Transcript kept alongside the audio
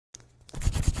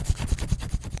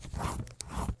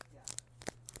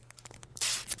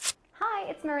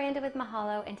it's Miranda with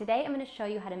Mahalo, and today I'm going to show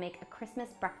you how to make a Christmas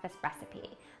breakfast recipe,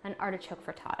 an artichoke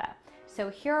frittata. So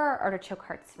here are our artichoke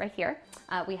hearts right here.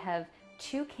 We have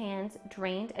 2 cans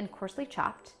drained and coarsely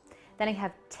chopped. Then I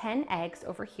have 10 eggs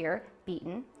over here,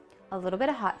 beaten, a little bit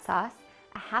of hot sauce,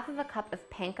 a half of a cup of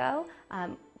panko,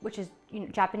 which is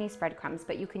Japanese breadcrumbs,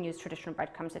 but you can use traditional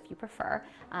breadcrumbs if you prefer.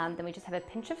 Then we just have a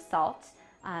pinch of salt,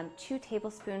 2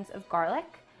 tablespoons of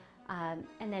garlic,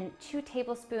 and then 2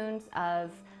 tablespoons of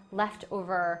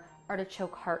leftover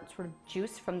artichoke heart sort of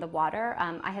juice from the water.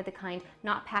 I had the kind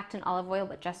not packed in olive oil,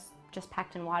 but just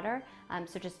packed in water.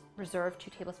 So just reserve 2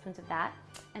 tablespoons of that.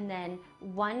 And then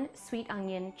 1 sweet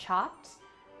onion chopped,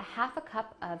 a half a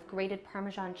cup of grated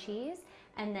Parmesan cheese,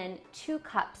 and then 2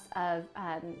 cups of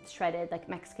shredded like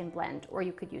Mexican blend, or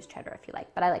you could use cheddar if you like,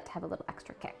 but I like to have a little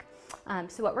extra kick.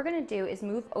 So what we're gonna do is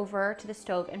move over to the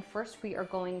stove, and first we are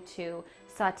going to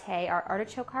saute our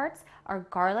artichoke hearts, our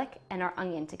garlic, and our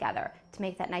onion together to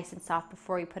make that nice and soft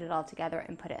before we put it all together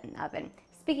and put it in the oven.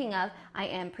 Speaking of, I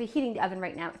am preheating the oven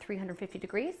right now at 350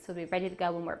 degrees, so we'll be ready to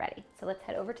go when we're ready. So let's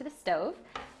head over to the stove.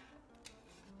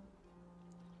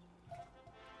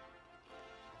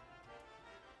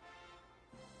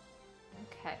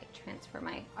 Okay, transfer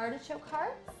my artichoke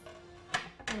hearts,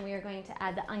 and we are going to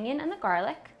add the onion and the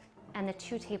garlic and the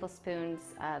 2 tablespoons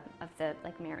of the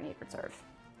marinade reserve.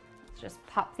 Let's just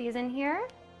pop these in here.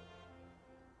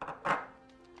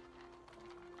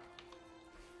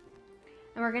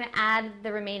 And we're gonna add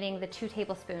the 2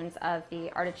 tablespoons of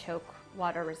the artichoke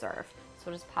water reserve. So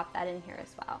we'll just pop that in here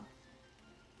as well.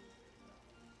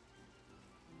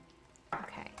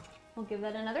 Okay, we'll give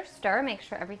that another stir, make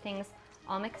sure everything's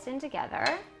all mixed in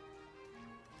together.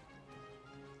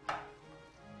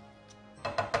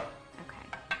 Okay,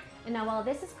 and now while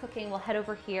this is cooking, we'll head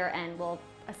over here and we'll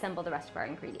assemble the rest of our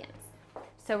ingredients.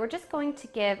 So we're just going to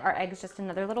give our eggs just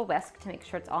another little whisk to make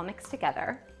sure it's all mixed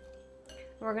together.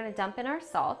 We're going to dump in our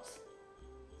salt,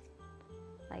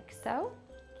 like so.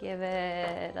 Give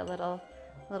it a little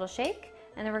shake,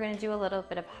 and then we're going to do a little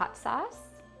bit of hot sauce.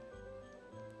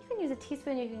 You can use a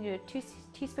teaspoon, you can do 2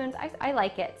 teaspoons. I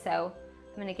like it, so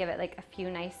I'm going to give it like a few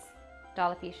nice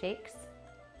dollopy shakes.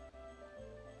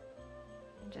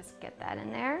 And just get that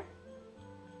in there.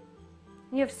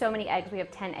 You have so many eggs. We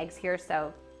have 10 eggs here,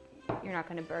 so you're not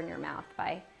going to burn your mouth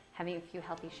by having a few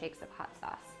healthy shakes of hot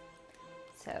sauce.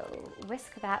 So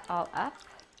whisk that all up.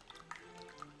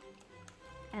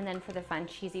 And then for the fun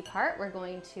cheesy part, we're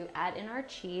going to add in our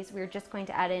cheese. We're just going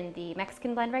to add in the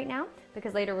Mexican blend right now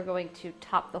because later we're going to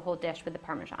top the whole dish with the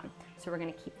Parmesan. So we're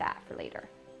going to keep that for later.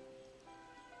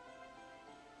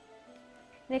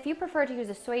 And if you prefer to use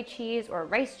a soy cheese or a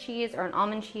rice cheese or an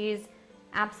almond cheese,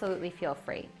 absolutely feel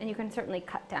free. And you can certainly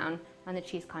cut down on the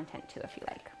cheese content too if you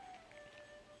like.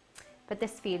 But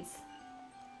this feeds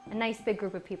a nice big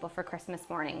group of people for Christmas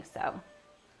morning, so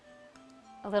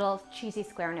a little cheesy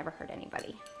square never hurt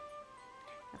anybody.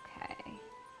 Okay,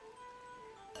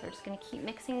 so we're just gonna keep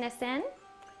mixing this in,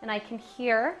 and I can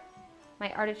hear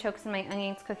my artichokes and my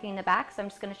onions cooking in the back, so I'm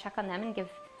just gonna check on them and give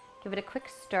it a quick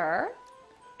stir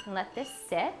and let this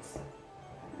sit.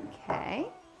 Okay,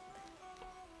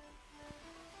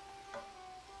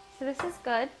 so this is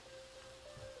good.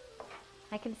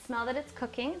 I can smell that it's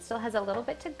cooking. It still has a little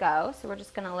bit to go, so we're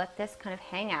just gonna let this kind of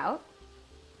hang out.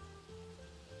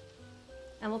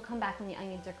 And we'll come back when the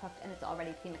onions are cooked and it's all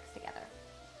ready to be mixed together.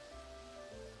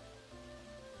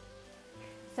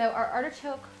 So our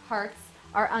artichoke hearts,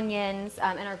 our onions,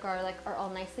 and our garlic are all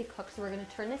nicely cooked, so we're gonna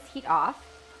turn this heat off.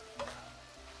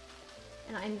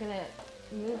 And I'm gonna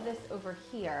move this over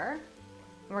here.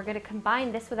 We're going to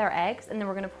combine this with our eggs, and then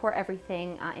we're going to pour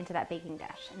everything into that baking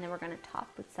dish. And then we're going to top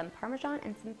with some Parmesan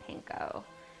and some panko.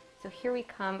 So here we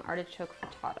come, artichoke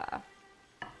frittata.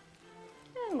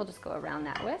 And we'll just go around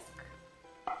that whisk.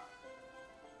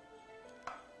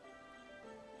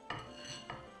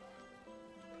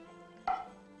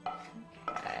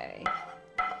 Okay.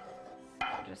 So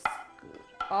just scoop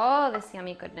all this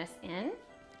yummy goodness in.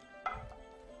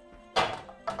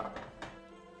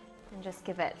 And just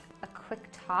give it a quick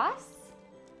toss.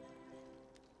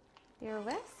 Your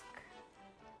whisk.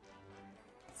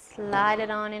 Slide it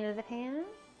on into the pan.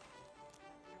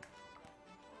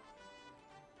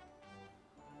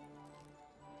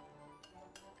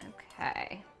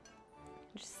 Okay.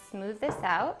 Just smooth this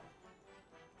out,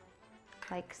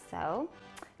 like so.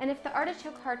 And if the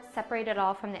artichoke hearts separate at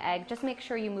all from the egg, just make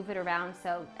sure you move it around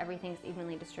so everything's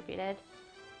evenly distributed.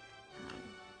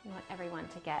 You want everyone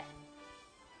to get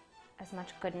as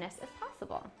much goodness as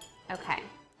possible. Okay,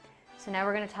 so now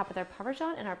we're going to top with our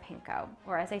Parmesan and our panko,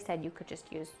 or as I said, you could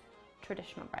just use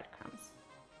traditional breadcrumbs.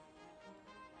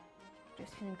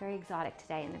 Just feeling very exotic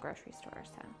today in the grocery store,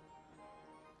 so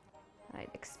I'd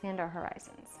expand our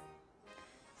horizons.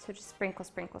 So just sprinkle,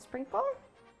 sprinkle, sprinkle,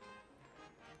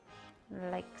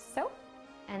 like so.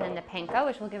 And then the panko,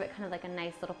 which will give it kind of like a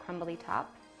nice little crumbly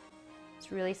top.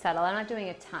 It's really subtle. I'm not doing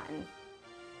a ton,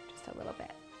 just a little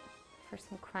bit for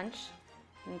some crunch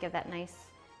and give that nice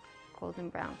golden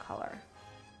brown color.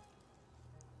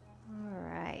 All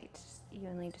right, just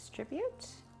evenly distribute.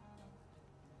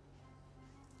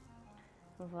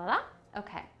 Voila.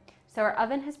 Okay, so our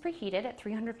oven has preheated at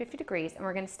 350 degrees, and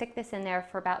we're going to stick this in there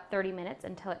for about 30 minutes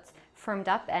until it's firmed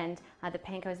up and the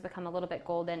panko has become a little bit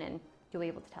golden, and you'll be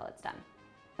able to tell it's done.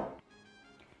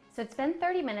 So it's been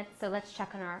 30 minutes, so let's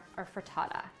check on our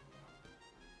frittata.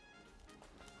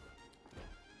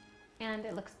 And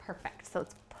it looks perfect, so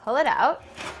let's pull it out.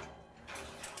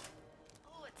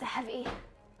 Oh, it's heavy.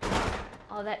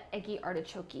 All that eggy,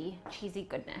 artichoke-y, cheesy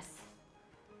goodness.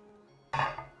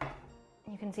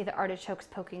 You can see the artichokes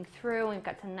poking through. We've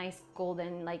got some nice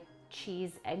golden, like,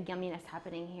 cheese egg yumminess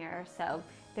happening here. So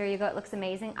there you go. It looks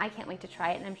amazing. I can't wait to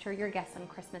try it, and I'm sure your guests on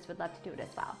Christmas would love to do it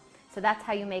as well. So that's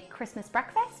how you make Christmas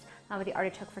breakfast with the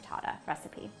artichoke frittata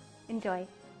recipe. Enjoy.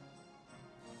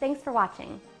 Thanks for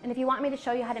watching. And if you want me to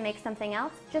show you how to make something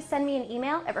else, just send me an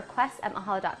email at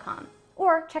requests@mahalo.com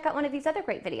or check out one of these other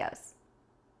great videos.